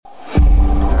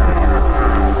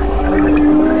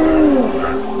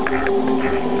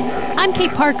I'm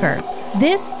Kate Parker.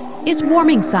 This is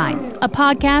Warming Signs, a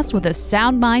podcast with the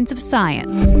sound minds of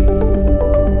science.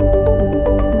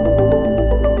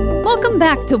 Welcome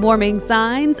back to Warming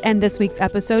Signs and this week's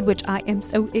episode, which I am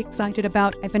so excited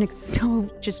about. I've been so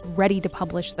just ready to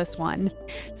publish this one.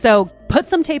 So put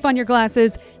some tape on your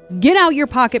glasses, get out your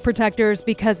pocket protectors,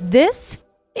 because this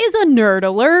is a nerd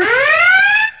alert.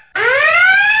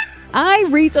 I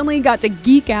recently got to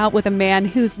geek out with a man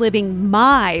who's living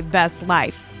my best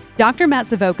life. Dr. Matt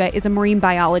Savoca is a marine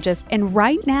biologist, and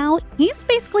right now he's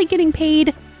basically getting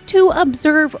paid to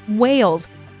observe whales,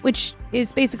 which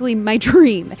is basically my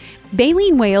dream.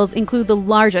 Baleen whales include the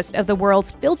largest of the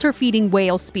world's filter-feeding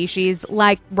whale species,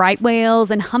 like right whales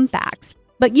and humpbacks.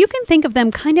 But you can think of them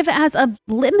kind of as a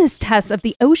litmus test of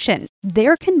the ocean.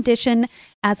 Their condition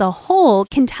as a whole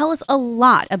can tell us a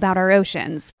lot about our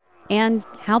oceans and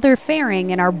how they're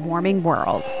faring in our warming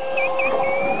world.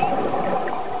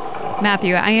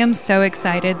 Matthew, I am so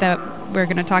excited that we're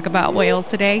going to talk about whales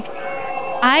today.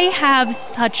 I have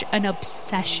such an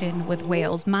obsession with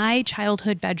whales. My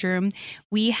childhood bedroom,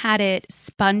 we had it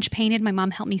sponge painted. My mom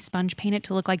helped me sponge paint it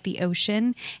to look like the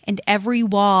ocean. And every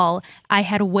wall, I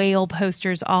had whale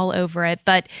posters all over it.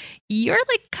 But you're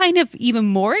like kind of even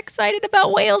more excited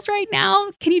about whales right now.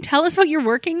 Can you tell us what you're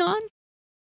working on?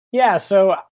 Yeah,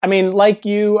 so I mean, like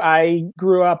you, I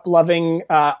grew up loving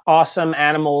awesome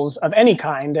animals of any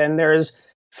kind, and there's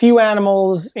few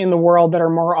animals in the world that are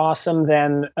more awesome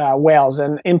than whales.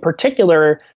 And in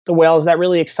particular, the whales that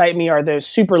really excite me are the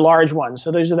super large ones.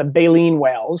 So those are the baleen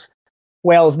whales,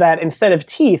 whales that instead of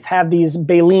teeth have these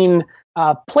baleen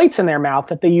plates in their mouth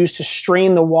that they use to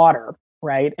strain the water,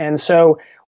 right? And so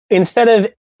instead of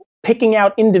picking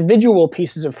out individual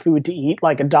pieces of food to eat,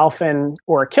 like a dolphin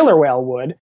or a killer whale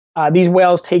would, these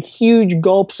whales take huge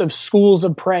gulps of schools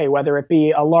of prey, whether it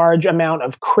be a large amount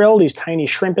of krill, these tiny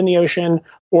shrimp in the ocean,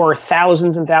 or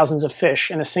thousands and thousands of fish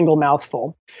in a single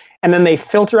mouthful. And then they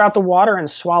filter out the water and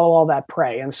swallow all that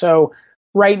prey. And so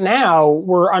right now,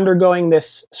 we're undergoing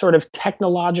this sort of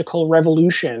technological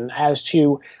revolution as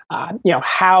to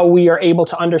how we are able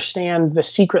to understand the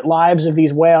secret lives of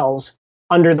these whales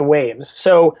under the waves.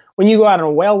 So when you go out on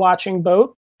a whale watching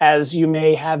boat, as you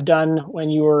may have done when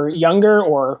you were younger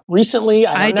or recently.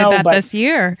 I did that this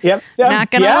year. Yep. Not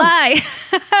going to lie.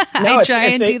 No, I try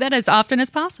and do that as often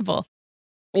as possible.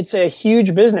 It's a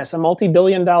huge business, a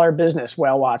multi-billion-dollar business,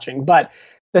 whale watching. But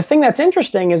the thing that's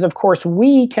interesting is, of course,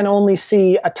 we can only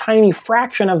see a tiny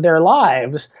fraction of their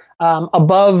lives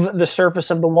above the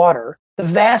surface of the water. The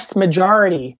vast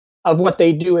majority of what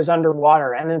they do is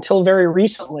underwater. And until very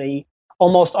recently,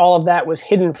 almost all of that was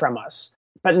hidden from us.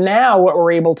 But now what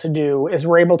we're able to do is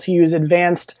we're able to use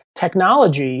advanced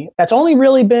technology that's only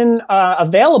really been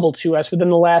available to us within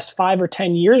the last 5 or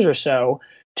 10 years or so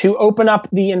to open up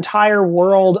the entire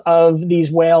world of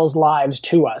these whales' lives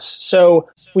to us. So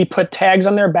we put tags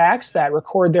on their backs that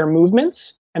record their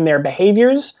movements and their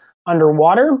behaviors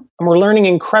underwater, and we're learning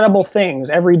incredible things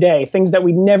every day, things that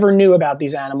we never knew about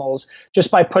these animals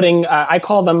just by putting, I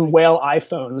call them whale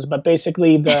iPhones, but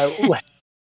basically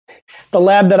the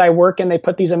lab that I work in, they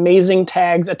put these amazing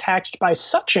tags attached by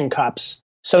suction cups.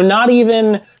 So not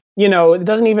even, it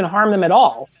doesn't even harm them at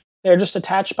all. They're just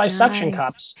attached by suction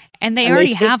cups. And they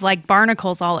already have like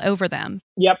barnacles all over them.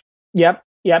 Yep.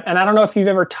 And I don't know if you've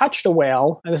ever touched a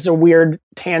whale. And this is a weird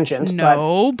tangent.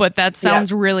 No, but that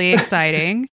sounds really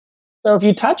exciting. So if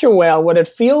you touch a whale, what it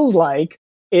feels like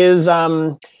is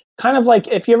kind of like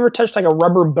if you ever touched like a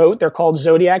rubber boat. They're called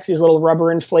Zodiacs, these little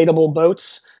rubber inflatable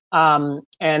boats.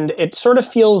 And it sort of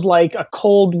feels like a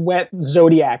cold, wet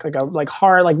Zodiac, like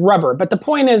hard, like rubber. But the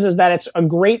point is that it's a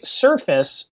great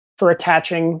surface for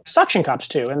attaching suction cups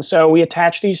to. And so we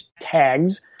attach these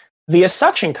tags via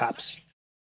suction cups.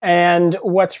 And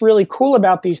what's really cool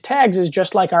about these tags is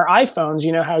just like our iPhones,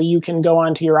 you know how you can go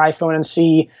onto your iPhone and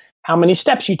see how many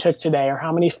steps you took today or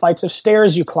how many flights of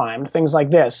stairs you climbed, things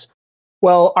like this.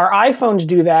 Well, our iPhones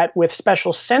do that with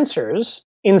special sensors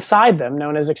inside them,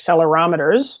 known as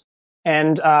accelerometers,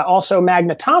 and also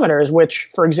magnetometers, which,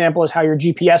 for example, is how your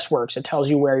GPS works. It tells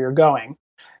you where you're going.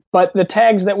 But the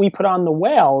tags that we put on the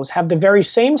whales have the very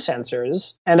same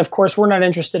sensors. And of course, we're not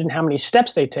interested in how many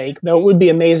steps they take, though it would be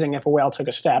amazing if a whale took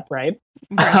a step, right?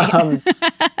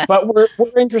 But we're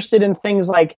interested in things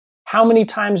like how many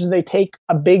times do they take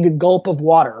a big gulp of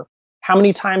water? How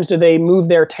many times do they move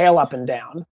their tail up and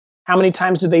down? How many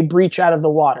times do they breach out of the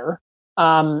water?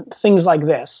 Things like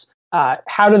this.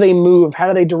 How do they move? How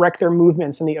do they direct their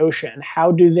movements in the ocean?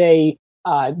 How do they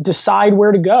decide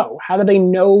where to go? How do they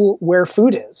know where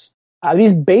food is?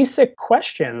 These basic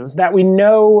questions that we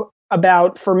know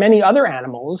about for many other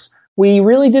animals, we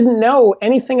really didn't know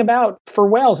anything about for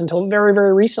whales until very,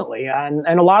 very recently. And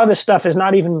a lot of this stuff is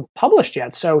not even published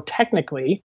yet. So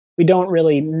technically, we don't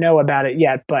really know about it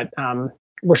yet, but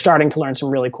we're starting to learn some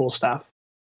really cool stuff.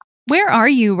 Where are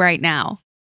you right now?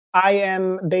 I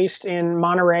am based in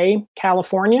Monterey,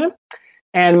 California.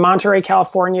 And Monterey,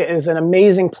 California is an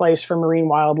amazing place for marine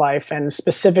wildlife, and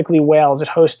specifically whales. It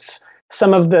hosts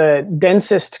some of the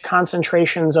densest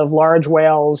concentrations of large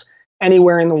whales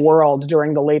anywhere in the world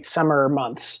during the late summer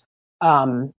months.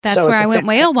 That's where I went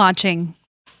whale watching.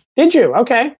 Did you?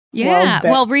 Okay. Yeah.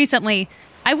 Well, recently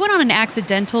I went on an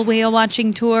accidental whale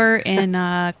watching tour in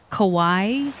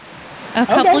Kauai a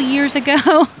couple years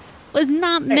ago. Was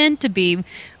not meant to be,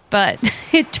 but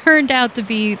it turned out to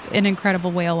be an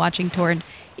incredible whale watching tour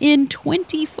in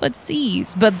 20-foot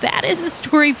seas. But that is a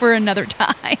story for another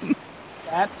time.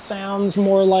 That sounds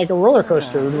more like a roller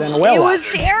coaster than a whale. It was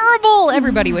terrible.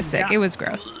 Everybody was sick. It was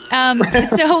gross.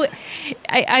 So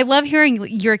I love hearing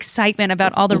your excitement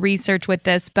about all the research with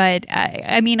this. But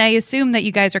I mean, I assume that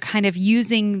you guys are kind of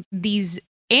using these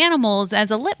animals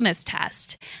as a litmus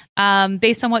test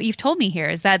based on what you've told me here,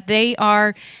 is that they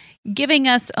are giving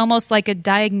us almost like a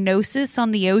diagnosis on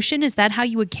the ocean. Is that how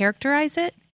you would characterize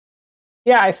it?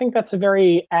 Yeah, I think that's a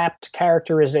very apt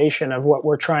characterization of what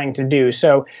we're trying to do.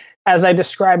 So, as I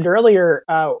described earlier,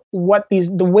 the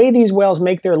way these whales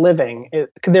make their living,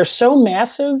 they're so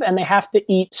massive, and they have to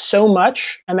eat so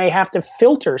much, and they have to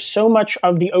filter so much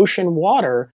of the ocean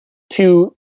water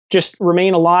to just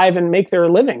remain alive and make their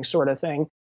living, sort of thing.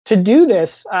 To do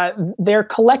this, they're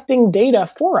collecting data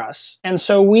for us, and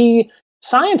so we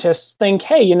scientists think,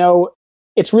 hey,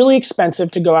 it's really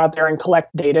expensive to go out there and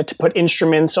collect data, to put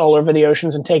instruments all over the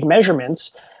oceans and take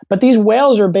measurements. But these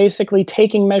whales are basically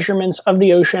taking measurements of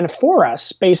the ocean for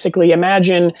us. Basically,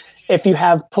 imagine if you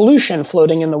have pollution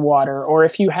floating in the water, or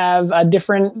if you have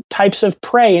different types of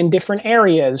prey in different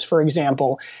areas, for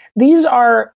example. These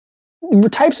are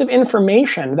types of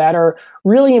information that are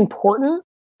really important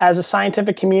as a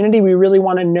scientific community. We really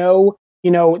want to know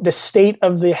the state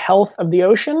of the health of the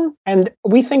ocean. And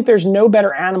we think there's no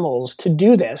better animals to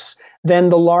do this than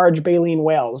the large baleen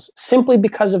whales, simply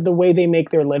because of the way they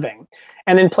make their living.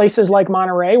 And in places like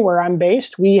Monterey, where I'm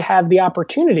based, we have the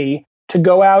opportunity to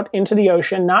go out into the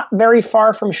ocean, not very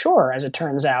far from shore, as it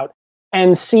turns out,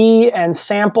 and see and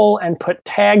sample and put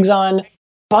tags on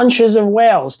bunches of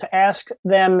whales to ask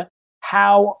them,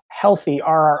 how healthy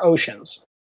are our oceans?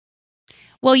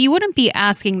 Well, you wouldn't be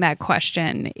asking that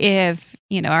question if,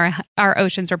 our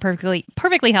oceans are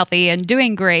perfectly healthy and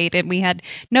doing great and we had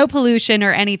no pollution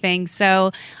or anything.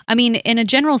 So, I mean, in a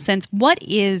general sense, what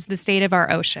is the state of our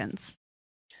oceans?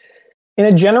 In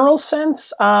a general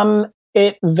sense,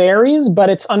 it varies, but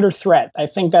it's under threat. I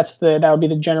think that would be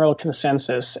the general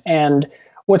consensus. And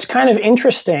what's kind of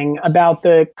interesting about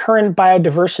the current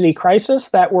biodiversity crisis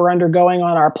that we're undergoing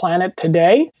on our planet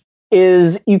today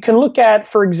is you can look at,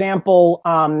 for example,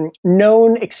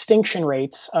 known extinction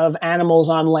rates of animals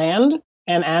on land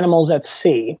and animals at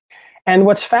sea. And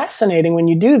what's fascinating when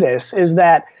you do this is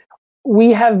that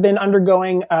we have been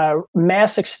undergoing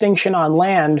mass extinction on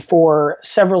land for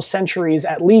several centuries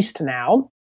at least now.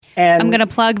 And I'm going to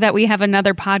plug that we have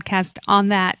another podcast on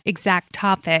that exact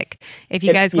topic. If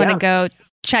you guys want to go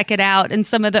check it out in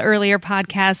some of the earlier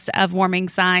podcasts of Warming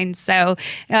Signs. So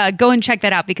go and check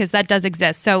that out, because that does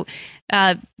exist. So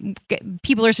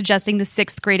people are suggesting the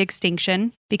sixth great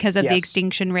extinction because of the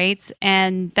extinction rates.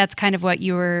 And that's kind of what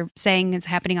you were saying is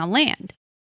happening on land.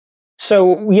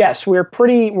 So yes,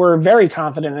 we're very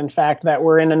confident, in fact, that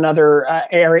we're in another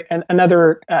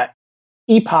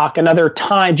epoch, another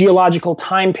geological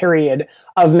time period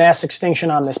of mass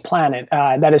extinction on this planet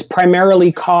that is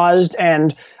primarily caused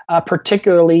and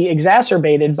particularly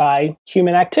exacerbated by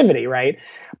human activity, right?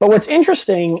 But what's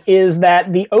interesting is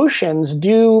that the oceans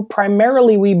due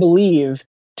primarily, we believe,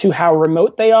 to how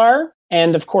remote they are.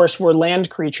 And of course, we're land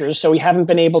creatures, so we haven't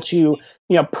been able to,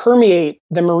 permeate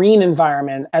the marine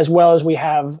environment as well as we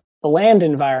have the land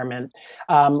environment.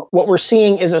 What we're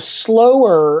seeing is a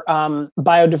slower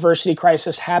biodiversity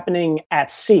crisis happening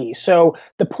at sea. So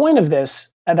the point of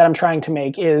this that I'm trying to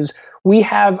make is we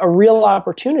have a real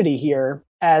opportunity here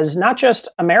as not just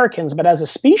Americans, but as a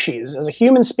species, as a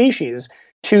human species,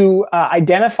 to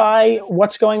identify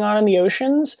what's going on in the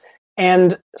oceans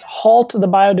and halt the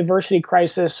biodiversity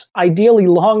crisis, ideally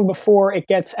long before it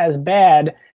gets as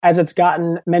bad as it's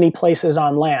gotten many places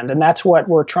on land. And that's what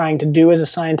we're trying to do as a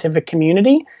scientific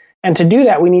community. And to do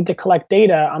that, we need to collect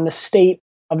data on the state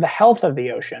of the health of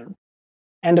the ocean.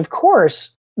 And of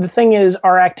course, the thing is,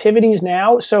 our activities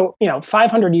now,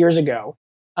 500 years ago,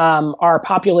 our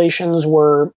populations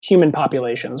human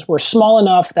populations were small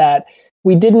enough that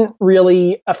we didn't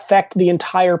really affect the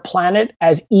entire planet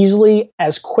as easily,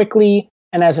 as quickly,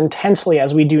 and as intensely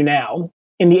as we do now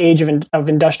in the age of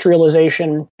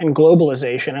industrialization and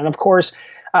globalization. And of course,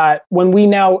 when we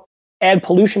now add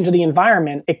pollution to the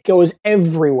environment, it goes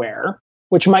everywhere,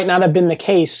 which might not have been the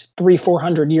case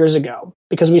 300-400 years ago,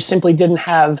 because we simply didn't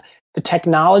have the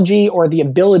technology or the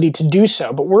ability to do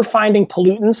so. But we're finding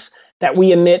pollutants that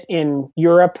we emit in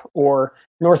Europe or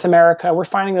North America. We're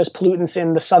finding those pollutants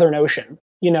in the Southern Ocean,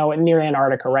 and near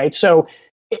Antarctica, right? So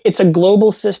it's a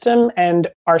global system, and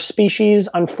our species,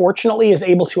 unfortunately, is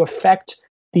able to affect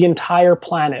the entire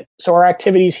planet. So our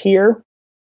activities here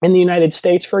in the United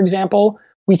States, for example,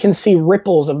 we can see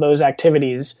ripples of those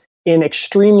activities in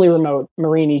extremely remote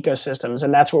marine ecosystems,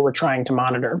 and that's what we're trying to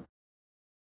monitor.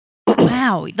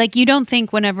 Wow. Like, you don't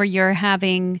think whenever you're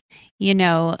having,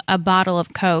 a bottle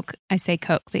of Coke, I say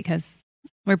Coke because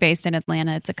we're based in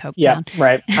Atlanta, it's a Coke town. Yeah,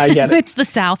 right. I get it. It's the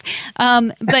South.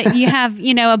 But you have,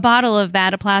 a bottle of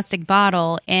that, a plastic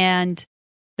bottle, and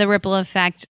the ripple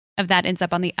effect of that ends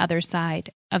up on the other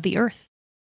side of the earth.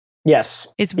 Yes.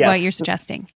 Is what you're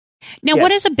suggesting. Now,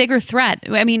 what is a bigger threat?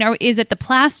 I mean, is it the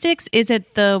plastics? Is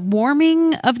it the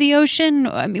warming of the ocean?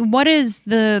 I mean, what is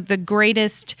the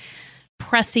greatest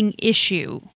pressing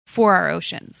issue for our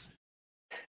oceans?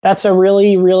 That's a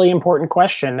really, really important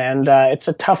question. And it's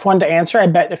a tough one to answer. I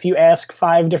bet if you ask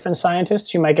 5 different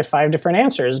scientists, you might get 5 different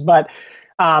answers. But,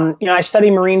 I study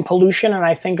marine pollution, and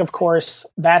I think, of course,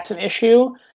 that's an issue.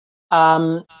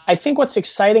 I think what's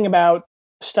exciting about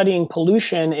studying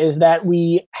pollution is that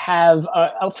we have,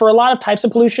 for a lot of types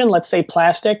of pollution, let's say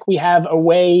plastic, we have a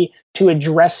way to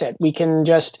address it. We can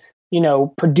just,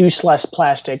 produce less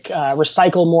plastic,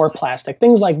 recycle more plastic,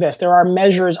 things like this. There are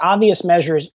measures, obvious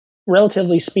measures,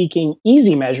 relatively speaking,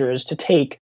 easy measures to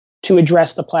take to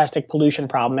address the plastic pollution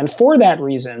problem. And for that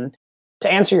reason,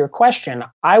 to answer your question,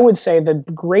 I would say the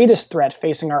greatest threat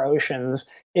facing our oceans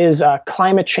is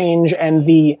climate change and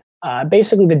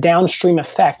basically the downstream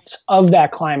effects of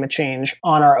that climate change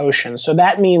on our oceans. So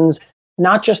that means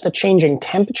not just the changing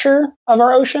temperature of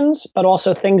our oceans, but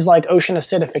also things like ocean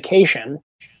acidification,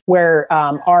 where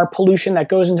our pollution that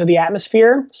goes into the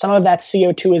atmosphere, some of that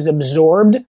CO2 is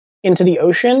absorbed into the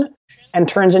ocean and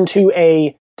turns into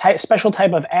a special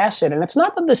type of acid. And it's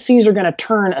not that the seas are going to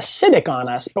turn acidic on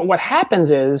us, but what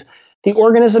happens is the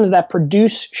organisms that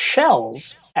produce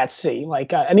shells at sea,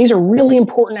 and these are really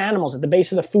important animals at the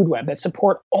base of the food web that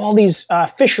support all these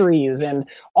fisheries and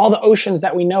all the oceans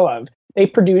that we know of. They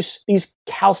produce these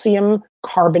calcium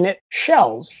carbonate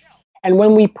shells. And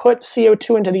when we put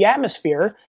CO2 into the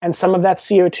atmosphere, and some of that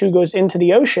CO2 goes into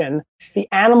the ocean, the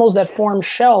animals that form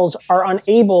shells are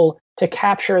unable to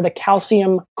capture the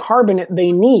calcium carbonate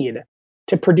they need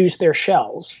to produce their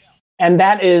shells. And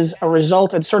that is a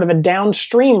result, it's sort of a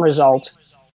downstream result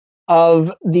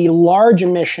of the large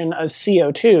emission of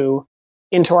CO2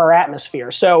 into our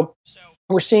atmosphere. So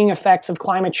we're seeing effects of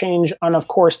climate change on, of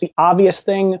course, the obvious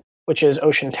thing, which is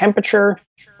ocean temperature,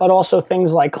 but also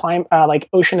things like ocean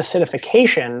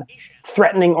acidification,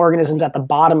 threatening organisms at the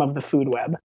bottom of the food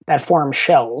web that form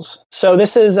shells. So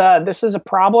this is a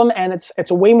problem, and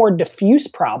it's a way more diffuse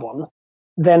problem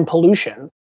than pollution.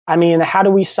 I mean, how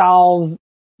do we solve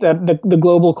the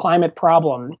global climate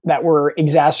problem that we're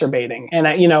exacerbating? And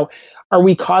are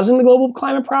we causing the global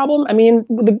climate problem? I mean,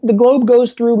 the globe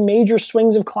goes through major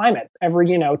swings of climate every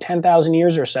 10,000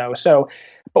 years or so.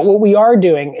 But what we are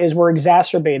doing is we're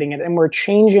exacerbating it, and we're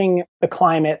changing the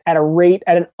climate at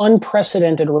an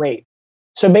unprecedented rate.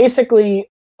 So basically,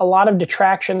 a lot of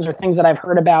detractions or things that I've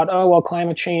heard about,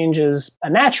 climate change is a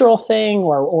natural thing,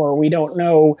 or we don't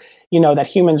know, that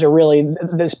humans are really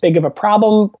this big of a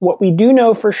problem. What we do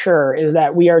know for sure is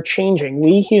that we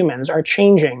humans are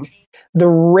changing the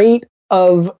rate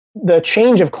of the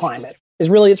change of climate. It's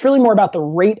really more about the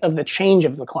rate of the change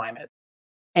of the climate.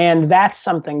 And that's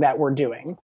something that we're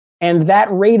doing. And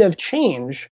that rate of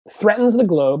change threatens the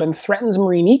globe and threatens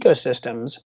marine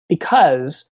ecosystems,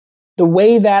 because the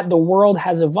way that the world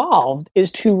has evolved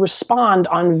is to respond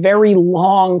on very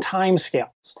long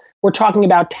timescales. We're talking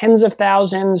about tens of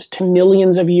thousands to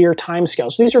millions of year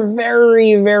timescales. These are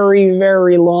very, very,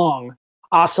 very long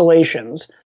oscillations.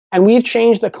 And we've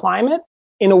changed the climate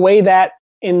in a way that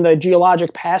in the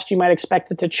geologic past, you might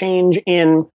expect it to change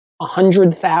in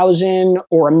 100,000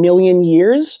 or 1 million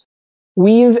years.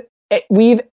 We've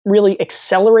really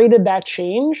accelerated that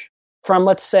change from,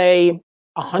 let's say,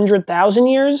 100,000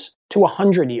 years to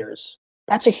 100 years.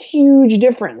 That's a huge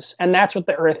difference, and that's what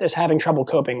the Earth is having trouble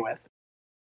coping with.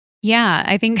 Yeah,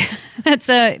 I think that's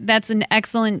an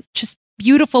excellent, just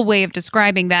beautiful way of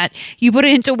describing that. You put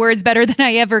it into words better than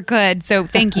I ever could, so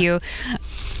thank you.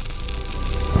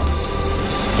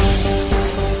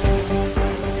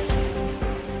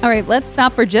 All right, let's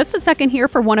stop for just a second here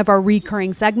for one of our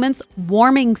recurring segments,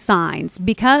 warming signs,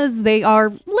 because they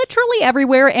are literally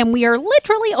everywhere and we are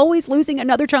literally always losing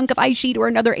another chunk of ice sheet or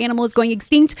another animal is going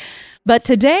extinct. But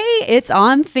today it's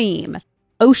on theme,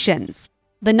 oceans.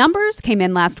 The numbers came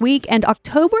in last week, and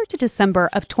October to December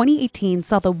of 2018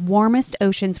 saw the warmest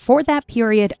oceans for that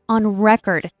period on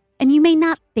record. And you may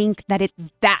not think that it's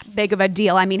that big of a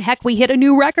deal. I mean, heck, we hit a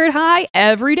new record high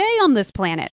every day on this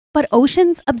planet. But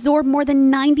oceans absorb more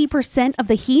than 90% of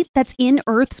the heat that's in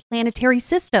Earth's planetary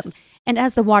system. And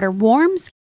as the water warms,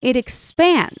 it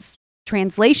expands.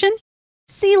 Translation?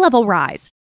 Sea level rise.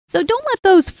 So don't let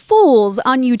those fools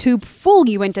on YouTube fool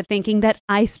you into thinking that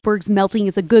icebergs melting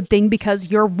is a good thing because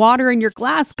your water in your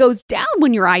glass goes down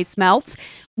when your ice melts.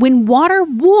 When water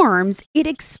warms, it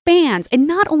expands. And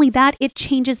not only that, it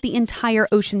changes the entire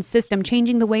ocean system,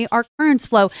 changing the way our currents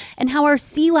flow and how our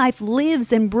sea life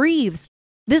lives and breathes.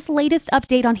 This latest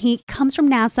update on heat comes from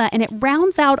NASA, and it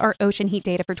rounds out our ocean heat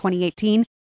data for 2018,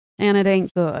 and it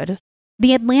ain't good.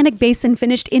 The Atlantic Basin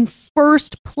finished in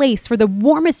first place for the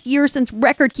warmest year since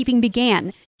record-keeping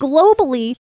began.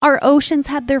 Globally, our oceans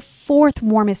had their fourth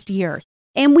warmest year,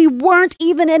 and we weren't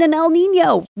even in an El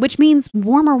Nino, which means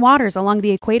warmer waters along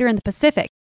the equator in the Pacific.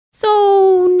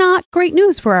 So, not great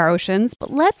news for our oceans,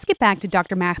 but let's get back to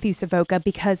Dr. Matthew Savoca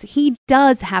because he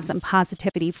does have some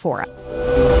positivity for us.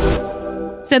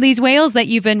 So these whales that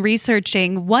you've been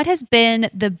researching, what has been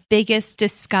the biggest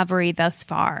discovery thus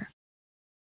far?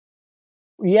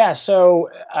 Yeah, so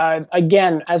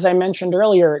again, as I mentioned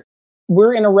earlier,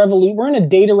 we're in a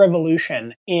data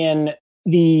revolution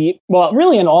really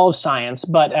in all of science,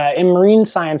 but in marine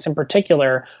science in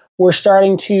particular. We're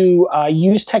starting to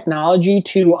use technology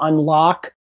to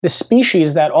unlock the species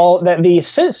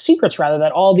secrets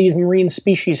that all these marine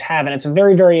species have. And it's a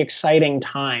very, very exciting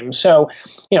time. So,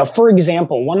 for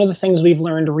example, one of the things we've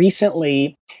learned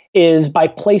recently is by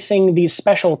placing these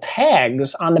special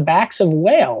tags on the backs of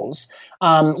whales,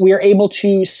 we are able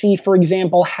to see, for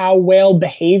example, how whale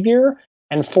behavior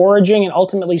and foraging and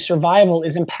ultimately survival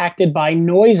is impacted by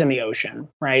noise in the ocean,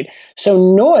 right?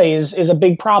 So noise is a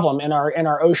big problem in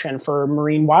our ocean for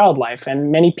marine wildlife, and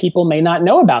many people may not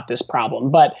know about this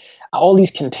problem, but all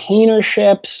these container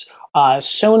ships,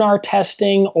 sonar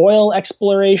testing, oil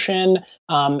exploration,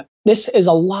 this is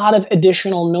a lot of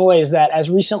additional noise that as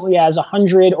recently as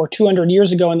 100 or 200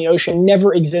 years ago in the ocean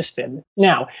never existed.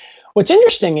 Now, what's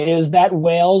interesting is that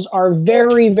whales are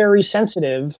very, very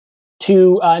sensitive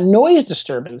to noise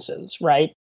disturbances,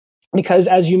 right? Because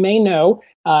as you may know,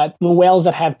 the whales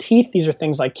that have teeth, these are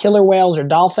things like killer whales or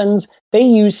dolphins, they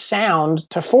use sound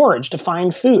to forage, to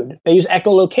find food. They use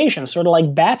echolocation, sort of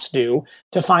like bats do,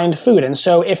 to find food. And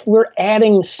so if we're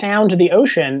adding sound to the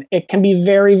ocean, it can be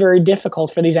very, very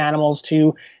difficult for these animals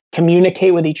to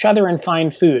communicate with each other and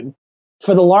find food.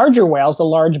 For the larger whales, the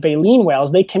large baleen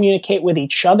whales, they communicate with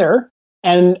each other.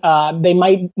 And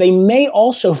they may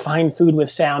also find food with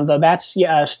sound, though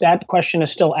that question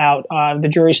is still out. The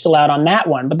jury's still out on that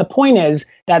one. But the point is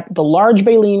that the large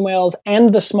baleen whales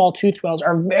and the small toothed whales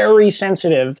are very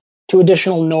sensitive to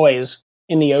additional noise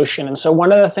in the ocean. And so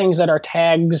one of the things that our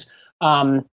tags,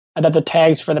 that the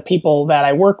tags for the people that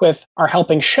I work with are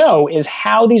helping show is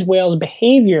how these whales'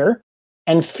 behavior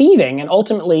and feeding and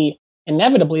ultimately,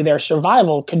 inevitably, their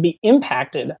survival could be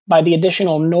impacted by the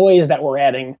additional noise that we're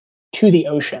adding to the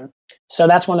ocean. So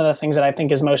that's one of the things that I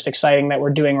think is most exciting that we're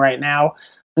doing right now.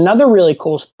 Another really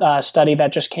cool study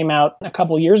that just came out a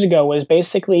couple years ago was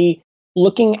basically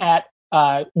looking at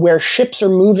where ships are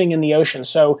moving in the ocean.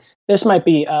 So this might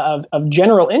be of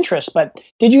general interest, but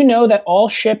did you know that all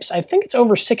ships, I think it's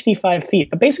over 65 feet,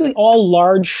 but basically all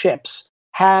large ships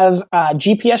have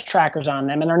GPS trackers on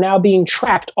them and are now being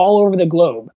tracked all over the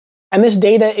globe. And this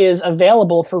data is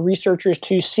available for researchers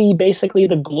to see basically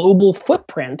the global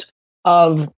footprint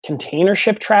of container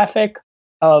ship traffic,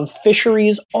 of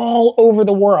fisheries all over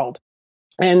the world.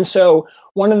 And so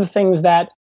one of the things that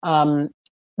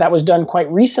was done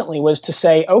quite recently was to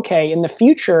say, okay, in the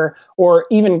future, or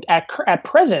even at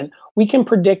present, we can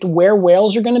predict where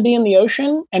whales are going to be in the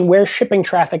ocean and where shipping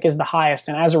traffic is the highest.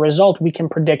 And as a result, we can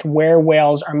predict where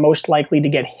whales are most likely to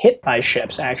get hit by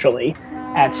ships, actually,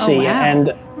 at sea. Oh,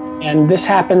 wow. And this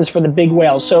happens for the big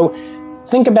whales. So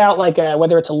think about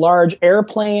whether it's a large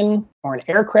airplane or an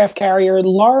aircraft carrier,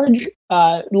 large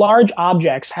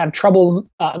objects have trouble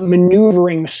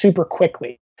maneuvering super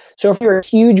quickly. So if you're a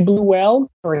huge blue whale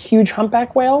or a huge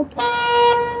humpback whale,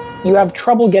 you have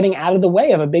trouble getting out of the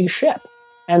way of a big ship.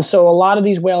 And so a lot of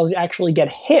these whales actually get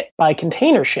hit by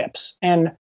container ships.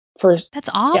 And that's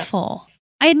awful. Yeah.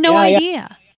 I had no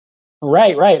idea.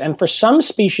 Right. And for some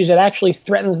species, it actually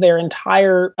threatens their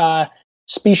entire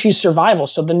species survival.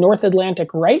 So the North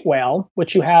Atlantic right whale,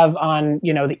 which you have on,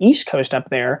 the East Coast up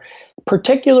there,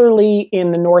 particularly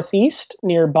in the Northeast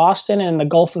near Boston and the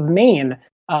Gulf of Maine,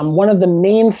 one of the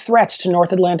main threats to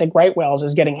North Atlantic right whales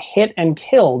is getting hit and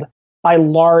killed by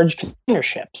large container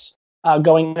ships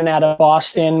going in and out of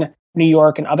Boston, New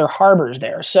York, and other harbors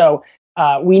there. So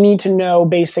we need to know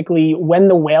basically when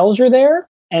the whales are there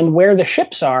and where the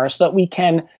ships are so that we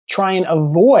can try and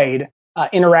avoid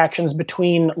interactions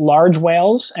between large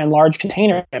whales and large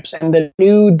container ships. And the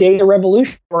new data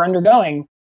revolution we're undergoing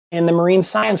in the marine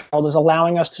science world is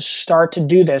allowing us to start to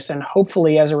do this. And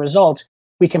hopefully, as a result,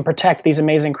 we can protect these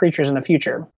amazing creatures in the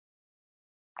future.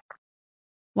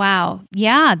 Wow.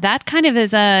 Yeah, that kind of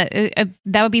is that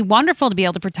would be wonderful to be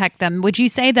able to protect them. Would you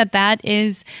say that that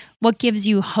is what gives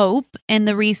you hope in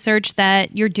the research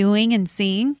that you're doing and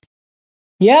seeing?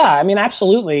 Yeah, I mean,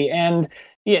 absolutely. And,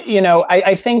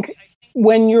 I think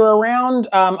when you're around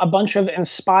a bunch of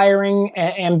inspiring,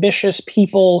 ambitious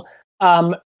people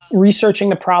researching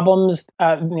the problems,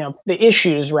 the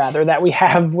issues rather that we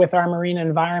have with our marine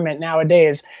environment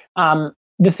nowadays,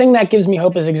 the thing that gives me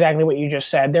hope is exactly what you just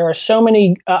said. There are so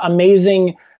many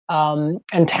amazing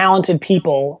and talented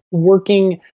people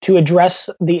working to address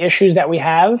the issues that we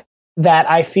have that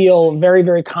I feel very,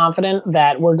 very confident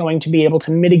that we're going to be able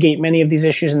to mitigate many of these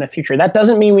issues in the future. That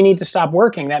doesn't mean we need to stop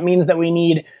working. That means that we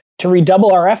need to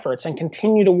redouble our efforts and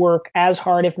continue to work as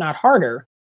hard, if not harder,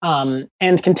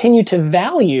 and continue to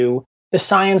value the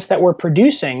science that we're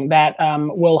producing that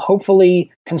will hopefully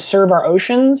conserve our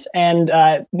oceans and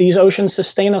these oceans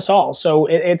sustain us all. So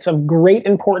it's of great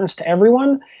importance to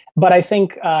everyone. But I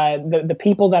think the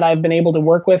people that I've been able to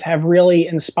work with have really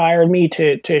inspired me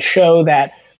to show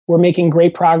that we're making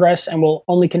great progress and will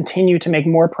only continue to make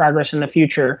more progress in the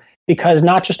future, because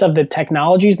not just of the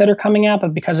technologies that are coming out,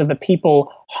 but because of the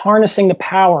people harnessing the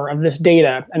power of this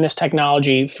data and this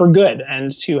technology for good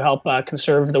and to help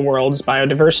conserve the world's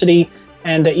biodiversity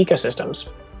and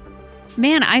ecosystems.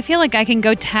 Man, I feel like I can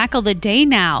go tackle the day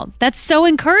now. That's so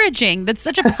encouraging. That's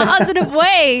such a positive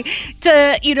way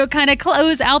to, kind of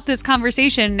close out this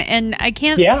conversation. And I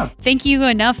can't thank you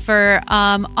enough for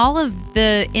all of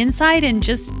the insight and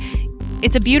just,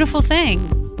 it's a beautiful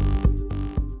thing.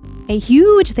 A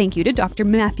huge thank you to Dr.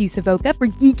 Matthew Savoca for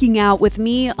geeking out with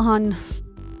me on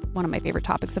one of my favorite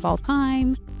topics of all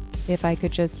time. If I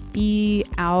could just be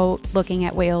out looking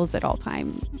at whales at all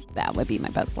time, that would be my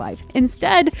best life.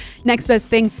 Instead, next best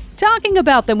thing, talking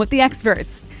about them with the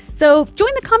experts. So join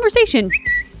the conversation.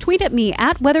 Tweet at me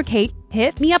at WeatherKate.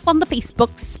 Hit me up on the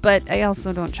Facebooks, but I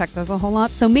also don't check those a whole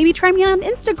lot. So maybe try me on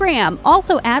Instagram,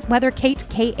 also at WeatherKate,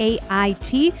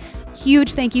 Kait.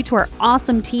 Huge thank you to our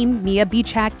awesome team, Mia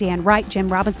Beachak, Dan Wright, Jim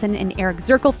Robinson, and Eric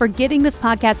Zirkle for getting this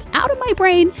podcast out of my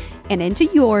brain and into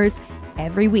yours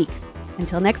every week.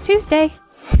 Until next Tuesday.